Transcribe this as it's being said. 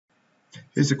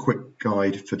Here's a quick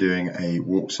guide for doing a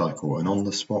walk cycle, an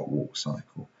on-the-spot walk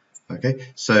cycle. Okay,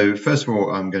 so first of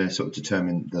all, I'm going to sort of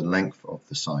determine the length of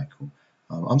the cycle.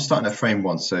 I'm starting at frame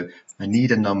 1, so I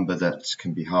need a number that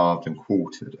can be halved and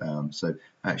quartered. So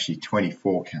actually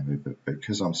 24 can be, but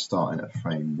because I'm starting at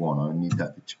frame 1, I need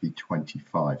that to be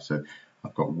 25. So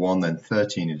I've got 1, then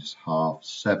 13 is half,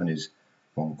 7 is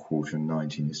 1/4, and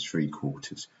 19 is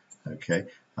 3/4. Okay,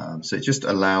 so it just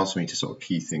allows me to sort of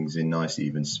key things in nice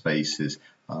even spaces.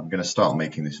 I'm going to start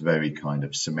making this very kind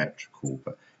of symmetrical,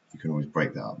 but you can always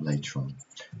break that up later on.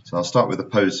 So I'll start with the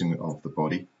posing of the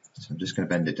body. So I'm just going to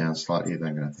bend it down slightly, then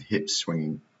I'm going to have the hips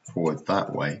swinging forward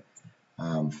that way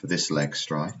for this leg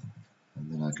stride. And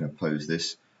then I'm going to pose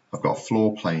this. I've got a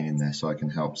floor plane in there so I can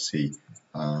help see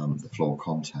the floor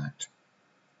contact.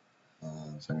 So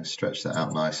I'm going to stretch that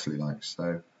out nicely like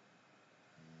so.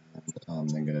 And I'm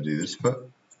then going to do this foot.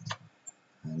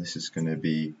 And this is going to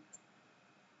be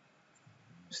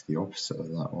just the opposite of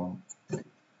that one. The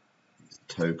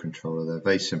toe controller there.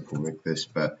 Very simple rig this,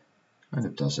 but kind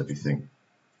of does everything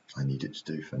I need it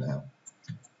to do for now.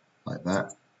 Like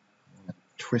that.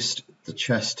 Twist the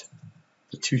chest,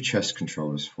 the two chest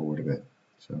controllers forward a bit.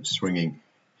 So I'm swinging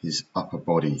his upper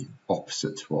body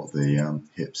opposite to what the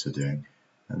hips are doing.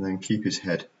 And then keep his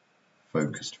head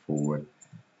focused forward.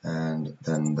 And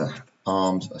then the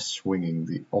arms are swinging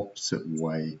the opposite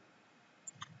way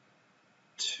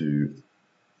to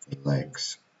the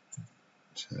legs.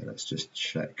 So let's just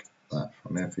check that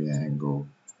from every angle.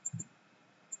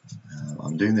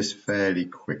 I'm doing this fairly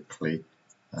quickly.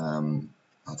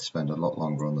 I'd spend a lot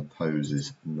longer on the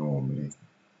poses normally,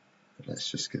 but let's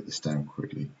just get this down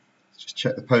quickly. Just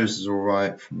check the poses all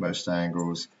right from most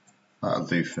angles. That'll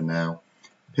do for now.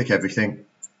 Pick everything,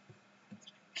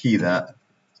 key that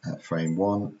at frame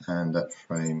 1 and at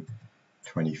frame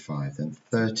 25. Then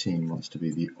 13 wants to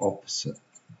be the opposite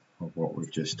of what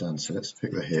we've just done. So let's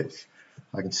pick the hips.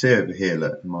 I can see over here,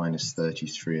 look, minus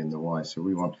 33 in the Y. So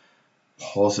we want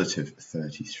positive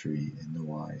 33 in the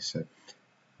Y. So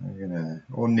I'm gonna,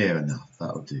 or near enough,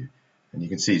 that'll do. And you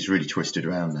can see it's really twisted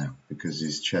around now because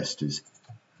his chest is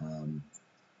the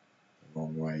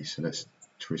wrong way. So let's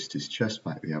twist his chest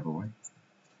back the other way,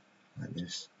 like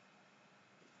this.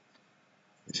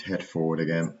 His head forward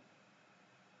again.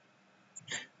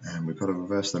 And we've got to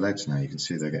reverse the legs now. You can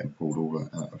see they're getting pulled all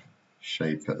out of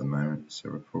shape at the moment. So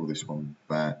we'll pull this one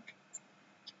back,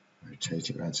 rotate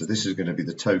it around. So this is going to be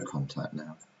the toe contact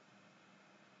now.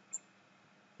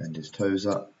 Bend his toes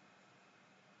up.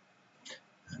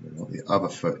 And we want the other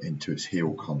foot into its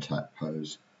heel contact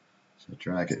pose. So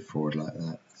drag it forward like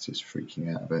that. It's just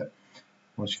freaking out a bit.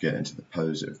 Once you get into the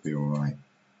pose, it'll be alright.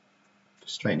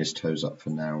 Straighten his toes up for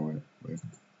now. We'll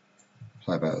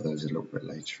play about with those a little bit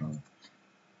later on.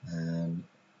 And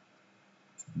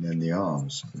then the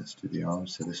arms. Let's do the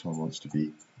arms. So this one wants to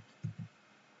be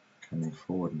coming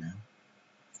forward now.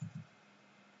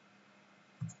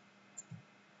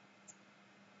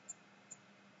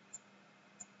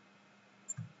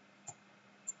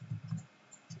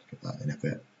 Get that in a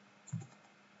bit.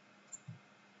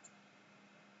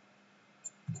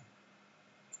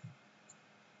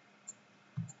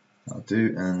 That'll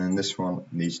do. And then this one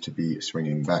needs to be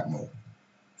swinging back more.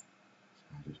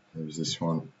 So I'll just pose this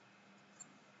one.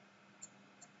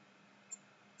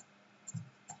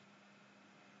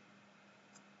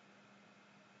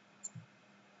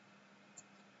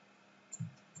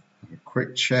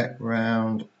 Quick check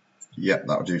round. Yep,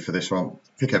 that'll do for this one.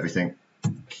 Pick everything,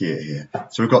 key it here.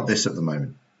 So we've got this at the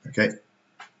moment, okay?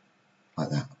 Like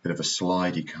that, a bit of a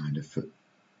slidey kind of foot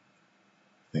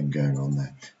thing going on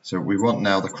there. So we want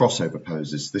now the crossover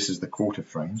poses. This is the quarter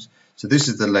frames. So this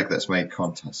is the leg that's made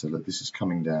contact. So look, this is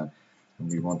coming down, and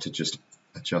we want to just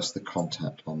adjust the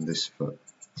contact on this foot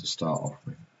to start off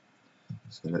with.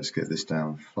 So let's get this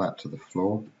down flat to the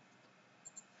floor,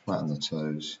 flatten the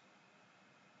toes.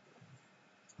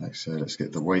 Like so, let's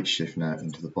get the weight shift now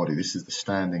into the body. This is the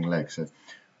standing leg, so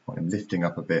I'm lifting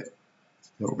up a bit,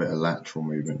 a little bit of lateral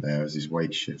movement there as his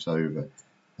weight shifts over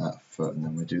that foot, and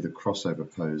then we do the crossover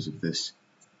pose of this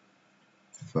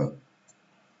foot.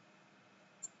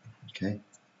 Okay,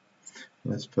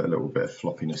 let's put a little bit of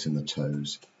floppiness in the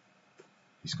toes.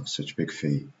 He's got such big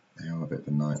feet, they are a bit of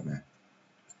a nightmare.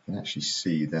 You can actually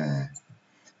see there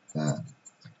that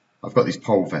I've got these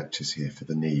pole vectors here for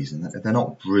the knees, and they're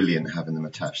not brilliant having them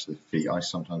attached to the feet. I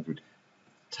sometimes would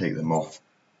take them off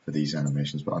for these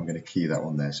animations, but I'm going to key that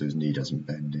one there so his knee doesn't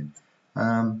bend in.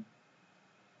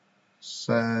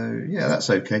 So yeah,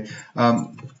 that's okay.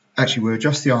 Actually, we'll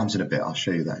adjust the arms in a bit. I'll show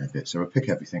you that in a bit. So we'll pick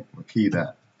everything, we'll key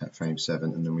that at frame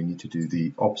 7, and then we need to do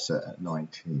the opposite at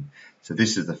 19. So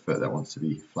this is the foot that wants to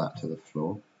be flat to the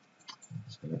floor.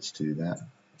 let's do that.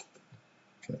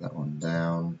 Get that one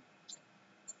down.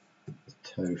 The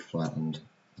toe flattened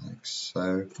like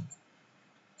so.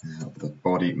 Now the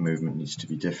body movement needs to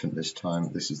be different this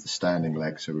time. This is the standing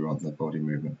leg, so we want the body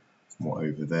movement more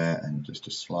over there, and just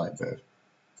a slight bit of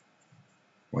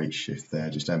weight shift there,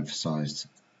 just emphasized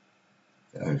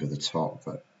over the top,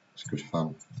 but it's good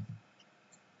fun.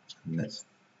 And let's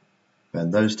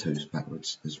bend those toes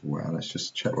backwards as well. Let's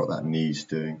just check what that knee's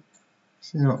doing.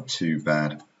 It's not too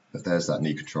bad, but there's that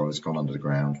knee control. It's gone under the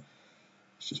ground.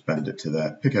 Let's just bend it to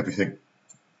there. Pick everything.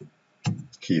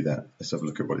 Key that. Let's have a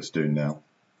look at what it's doing now.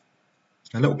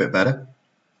 A little bit better.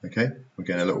 Okay, we're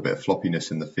getting a little bit of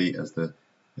floppiness in the feet as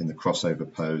in the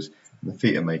crossover pose, and the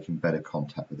feet are making better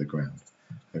contact with the ground.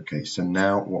 Okay, so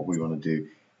now what we want to do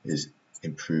is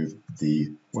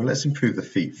let's improve the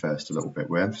feet first a little bit.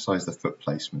 We'll emphasize the foot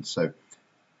placement. So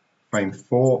frame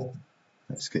 4,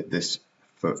 let's get this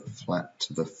foot flat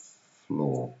to the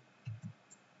floor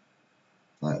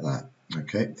like that.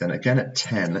 Okay, then again at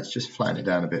 10, let's just flatten it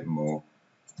down a bit more.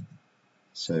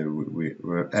 So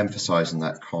we're emphasizing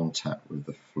that contact with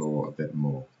the floor a bit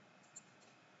more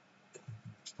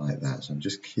like that. So I'm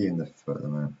just keying the foot at the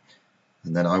moment,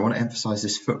 and then I want to emphasize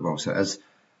this foot roll. So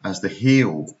as the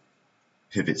heel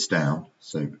pivots down,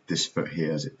 so this foot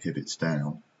here as it pivots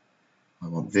down, I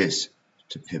want this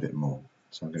to pivot more.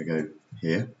 So I'm going to go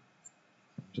here.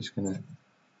 I'm just going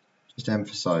to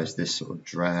emphasize this sort of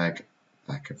drag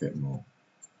back a bit more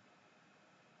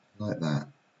like that.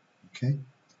 Okay, and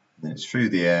then it's through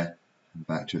the air and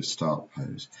back to its start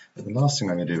pose. But the last thing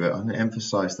I'm going to do, I'm going to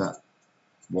emphasize that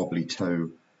wobbly toe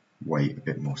weight a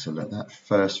bit more. So let that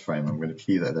first frame, I'm going to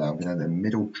key that down. I'm going to in the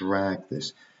middle drag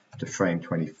this to frame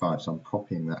 25. So I'm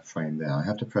copying that frame there. I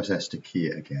have to press S to key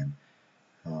it again.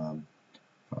 I'm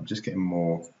just getting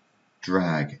more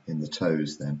drag in the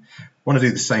toes then. I want to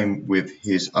do the same with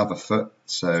his other foot.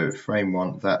 So frame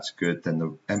 1, that's good.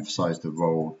 Then emphasize the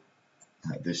roll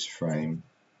at this frame.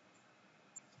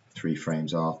 3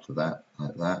 frames after that,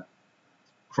 like that.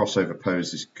 Crossover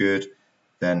pose is good.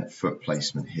 Then foot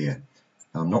placement here.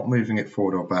 Now, I'm not moving it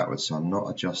forward or backwards, so I'm not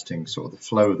adjusting sort of the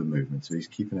flow of the movement. So he's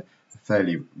keeping a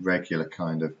fairly regular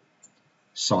kind of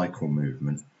cycle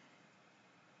movement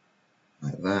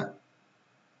like that.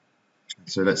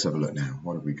 So let's have a look now.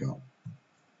 What have we got?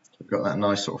 So we've got that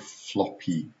nice sort of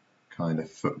floppy kind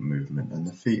of foot movement, and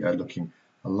the feet are looking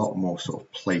a lot more sort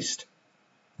of placed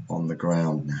on the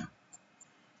ground now.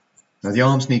 Now the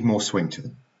arms need more swing to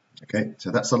them. Okay,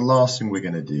 so that's the last thing we're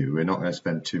going to do. We're not going to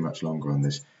spend too much longer on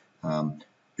this, but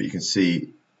you can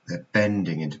see they're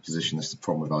bending into position. That's the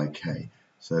problem with IK.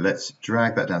 So let's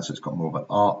drag that down so it's got more of an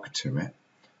arc to it.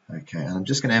 Okay, and I'm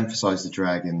just going to emphasize the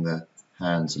drag in the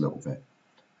hands a little bit.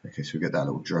 Okay, so we get that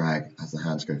little drag as the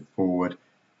hands go forward.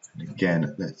 And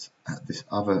again, let's at the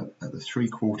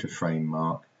 3/4 frame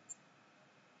mark,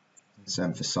 let's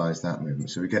emphasize that movement.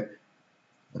 So we get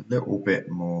a little bit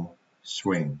more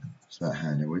swing to that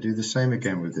hand. And we'll do the same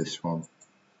again with this one.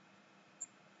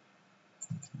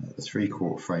 At the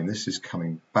 3/4 frame, this is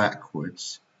coming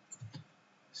backwards.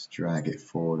 Let's drag it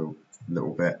forward a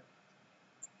little bit.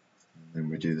 And then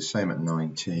we do the same at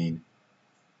 19.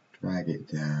 Drag it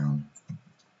down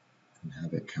and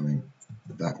have it coming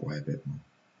that way a bit more.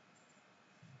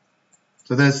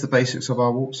 So there's the basics of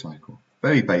our walk cycle.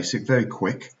 Very basic, very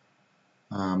quick.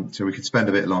 So we could spend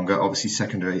a bit longer. Obviously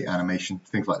secondary animation,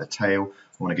 things like the tail.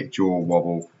 I want to get jaw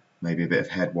wobble, maybe a bit of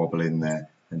head wobble in there,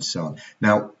 and so on.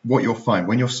 Now, what you'll find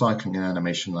when you're cycling an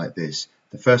animation like this,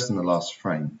 the first and the last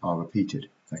frame are repeated.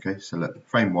 Okay, so look,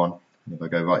 frame 1, and if I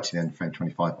go right to the end, frame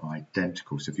 25 are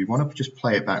identical. So if you want to just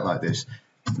play it back like this,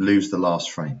 lose the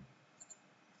last frame.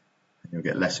 And you'll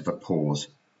get less of a pause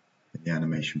in the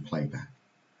animation playback.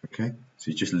 Okay,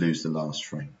 so you just lose the last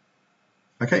frame.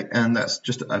 Okay, and that's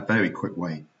just a very quick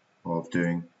way of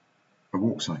doing a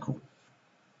walk cycle.